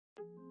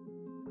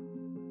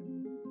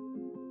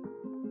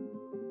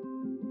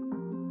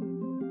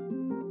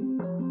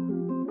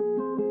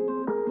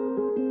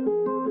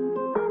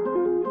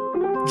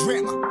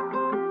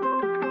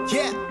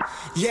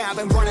Yeah, I've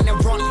been running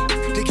and running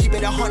to keep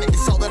it 100,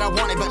 it's all that I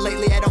wanted. But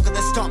lately I don't get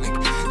the stomach.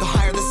 The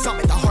higher the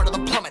summit, the harder the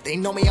plummet. They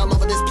know me all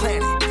over this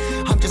planet.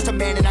 I'm just a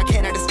man and I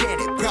can't understand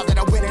it. Proud that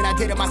I win and I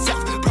did it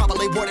myself.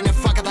 Probably wouldn't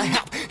if I got the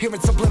help. Hearing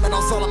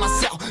subliminals all on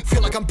myself.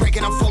 Feel like I'm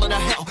breaking, I'm falling to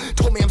hell.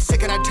 Told me I'm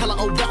sick and I tell her,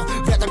 oh well.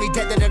 Rather be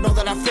dead than to know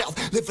that I failed.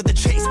 Live for the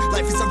chase,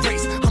 life is a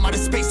race. I'm out of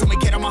space, so me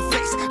get on my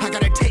face. I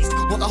got a taste,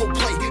 want the whole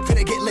plate.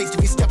 Finna get laced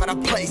if you step out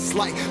of place.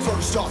 Like,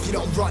 first off, you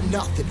don't run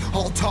nothing.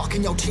 All talk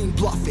and your team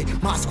bluff it.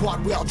 My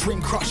squad, we all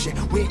dream crushing.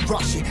 We ain't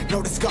rushing,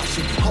 no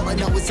discussion. All I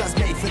know is us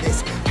made for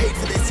this. Paid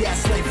for this, yeah,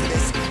 slave for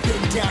this.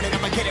 Been down and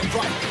I'ma get it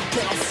right.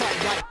 Get on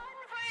sight like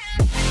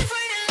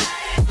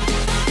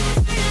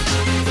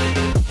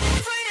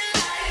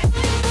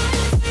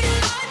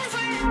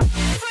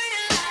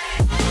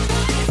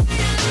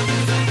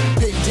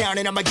down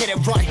and I'ma get it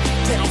right.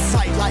 Dead on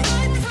sight like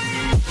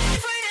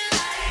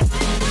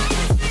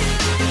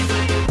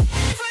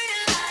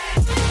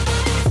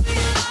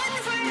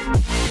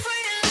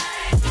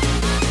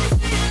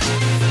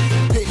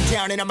been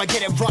down and I'ma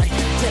get it right.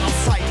 Dead on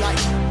sight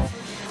like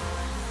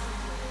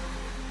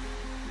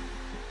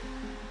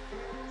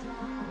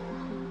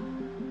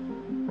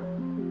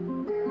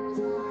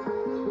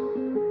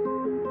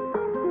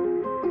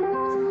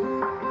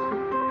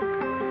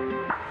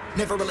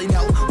never really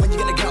know when you're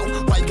gonna go.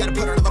 Why you gotta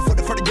put another foot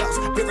in front of yours?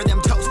 Bury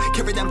them toes,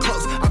 carry them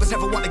close. I was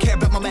never one to care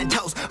about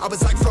mementos. I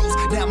was like froze,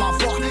 now I'm on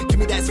floor. Give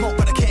me that smoke,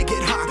 but I can't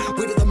get high.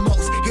 We do the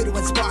most, here to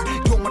inspire.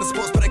 Doing what I'm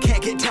supposed, but I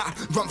can't get tired.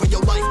 Run for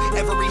your life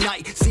every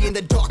night. See in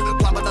the dark,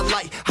 blind by the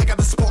light. I got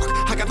the spark,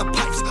 I got the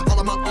pipes. All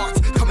of my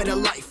arts coming to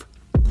life.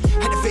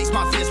 Had to face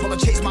my fears while I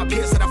chased my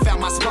peers, and I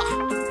found my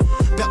spot.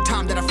 About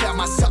time that I found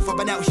myself. I've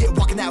been out here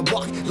walking that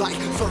walk. Like,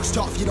 first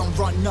off, you don't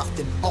run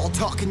nothing. All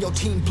talk and your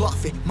team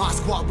bluff it. My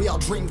squad, we all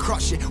dream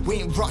crush it. We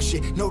ain't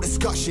rushing, no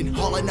discussion.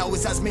 All I know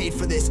is I was made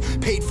for this.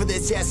 Paid for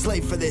this, yeah,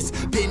 slave for this.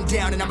 Been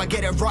down and I'ma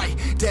get it right.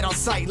 Dead on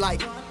sight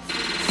like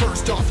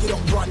first off, you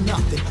don't run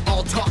nothing.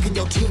 All talk and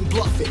your team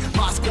bluff it.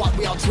 My squad,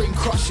 we all dream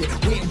crush it.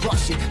 We ain't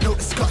rushing, no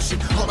discussion.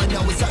 All I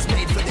know is I was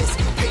made for this.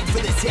 Paid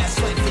for this, yeah,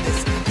 slave for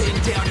this. Been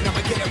down and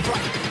I'ma get it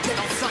right. Dead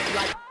on sight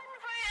like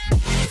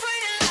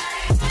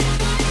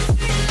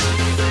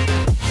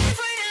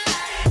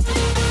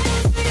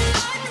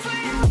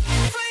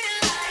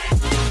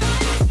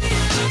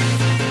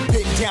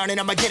down and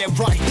I'ma get it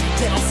right.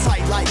 Dead on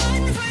sight like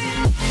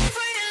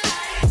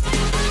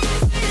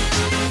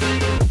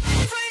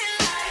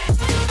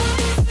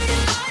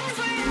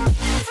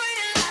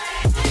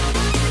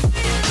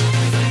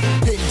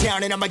been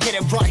down and I'ma get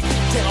it right.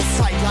 Dead on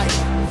sight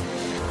like